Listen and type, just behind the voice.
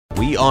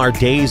We are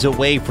days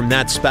away from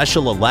that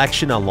special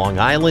election on Long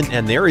Island,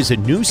 and there is a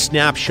new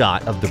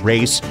snapshot of the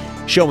race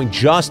showing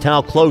just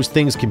how close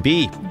things can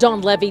be. Don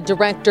Levy,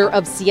 director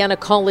of Siena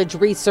College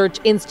Research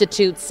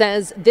Institute,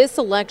 says this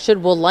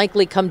election will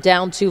likely come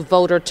down to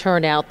voter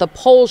turnout. The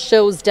poll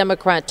shows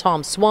Democrat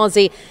Tom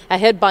Suozzi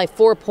ahead by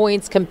 4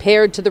 points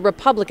compared to the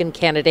Republican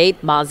candidate,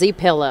 Mazi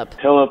Pilip.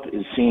 Pilip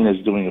is seen as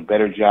doing a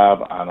better job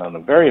on a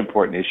very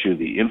important issue,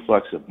 the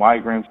influx of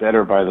migrants,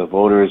 better by the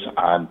voters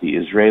on the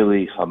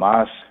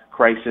Israeli-Hamas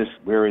crisis,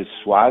 whereas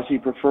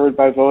Suozzi preferred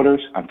by voters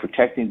on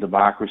protecting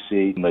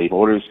democracy. The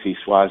voters see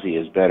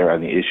Suozzi as better on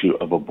the issue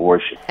of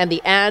abortion. And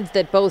the ads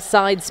that both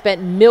sides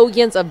spent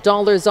millions of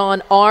dollars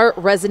on are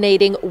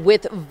resonating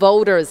with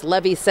voters.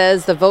 Levy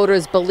says the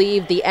voters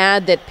believe the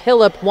ad that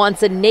Pilip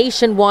wants a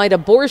nationwide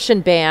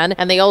abortion ban,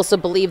 and they also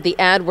believe the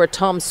ad where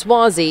Tom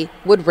Suozzi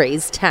would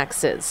raise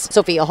taxes.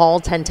 Sophia Hall,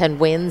 1010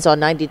 Wins on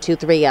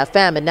 92.3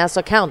 FM in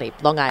Nassau County,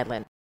 Long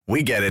Island.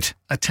 We get it.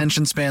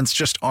 Attention spans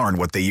just aren't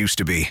what they used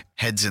to be.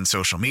 Heads in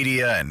social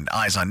media and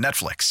eyes on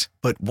Netflix.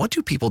 But what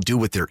do people do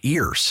with their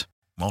ears?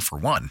 Well, for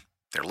one,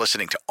 they're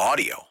listening to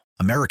audio.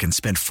 Americans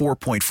spend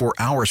 4.4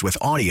 hours with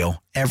audio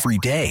every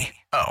day.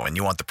 Oh, and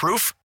you want the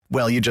proof?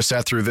 Well, you just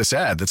sat through this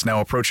ad that's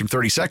now approaching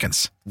 30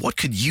 seconds. What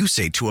could you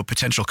say to a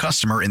potential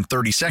customer in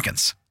 30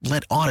 seconds?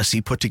 Let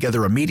Odyssey put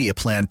together a media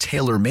plan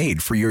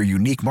tailor-made for your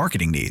unique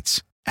marketing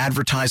needs.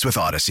 Advertise with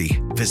Odyssey.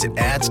 Visit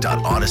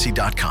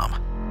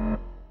ads.odyssey.com.